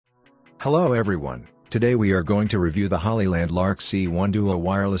Hello everyone, today we are going to review the Hollyland Lark C1 Duo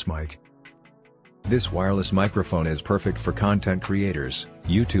wireless mic. This wireless microphone is perfect for content creators,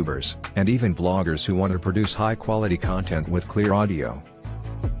 YouTubers, and even bloggers who want to produce high-quality content with clear audio.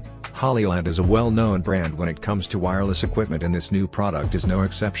 Hollyland is a well-known brand when it comes to wireless equipment, and this new product is no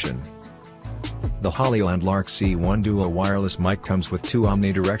exception. The Hollyland Lark C1 Duo wireless mic comes with two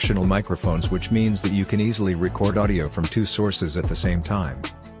omnidirectional microphones, which means that you can easily record audio from two sources at the same time.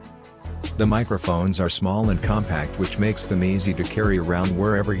 The microphones are small and compact, which makes them easy to carry around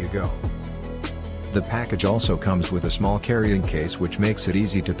wherever you go. The package also comes with a small carrying case, which makes it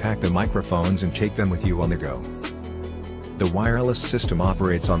easy to pack the microphones and take them with you on the go. The wireless system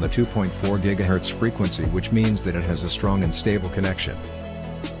operates on the 2.4 GHz frequency, which means that it has a strong and stable connection.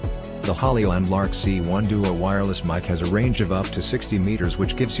 The Hollyland Lark C1 Duo wireless mic has a range of up to 60 meters,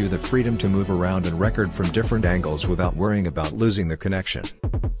 which gives you the freedom to move around and record from different angles without worrying about losing the connection.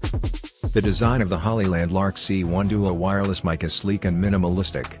 The design of the Hollyland Lark C1 Duo wireless mic is sleek and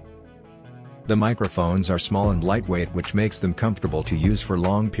minimalistic. The microphones are small and lightweight, which makes them comfortable to use for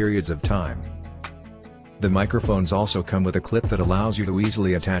long periods of time. The microphones also come with a clip that allows you to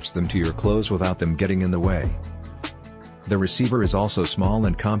easily attach them to your clothes without them getting in the way. The receiver is also small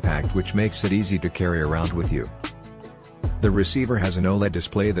and compact, which makes it easy to carry around with you. The receiver has an OLED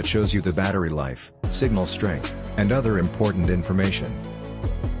display that shows you the battery life, signal strength, and other important information.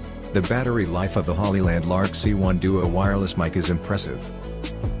 The battery life of the Hollyland Lark C1 Duo wireless mic is impressive.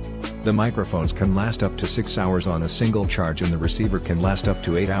 The microphones can last up to 6 hours on a single charge, and the receiver can last up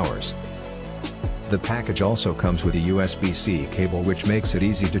to 8 hours. The package also comes with a USB-C cable, which makes it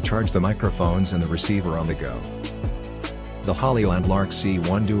easy to charge the microphones and the receiver on the go. The Hollyland Lark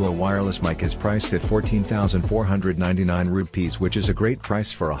C1 Duo wireless mic is priced at 14,499 rupees, which is a great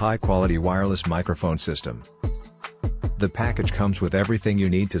price for a high-quality wireless microphone system. The package comes with everything you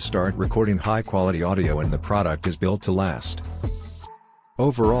need to start recording high-quality audio, and the product is built to last.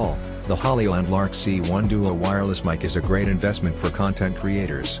 Overall, the Hollyland Lark C1 Duo wireless mic is a great investment for content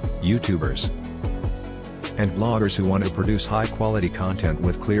creators, YouTubers, and vloggers who want to produce high-quality content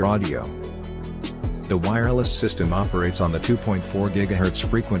with clear audio. The wireless system operates on the 2.4 GHz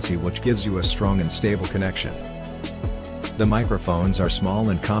frequency, which gives you a strong and stable connection. The microphones are small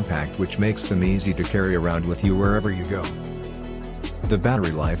and compact, which makes them easy to carry around with you wherever you go. The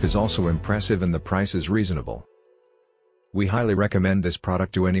battery life is also impressive, and the price is reasonable. We highly recommend this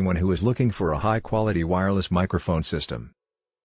product to anyone who is looking for a high-quality wireless microphone system.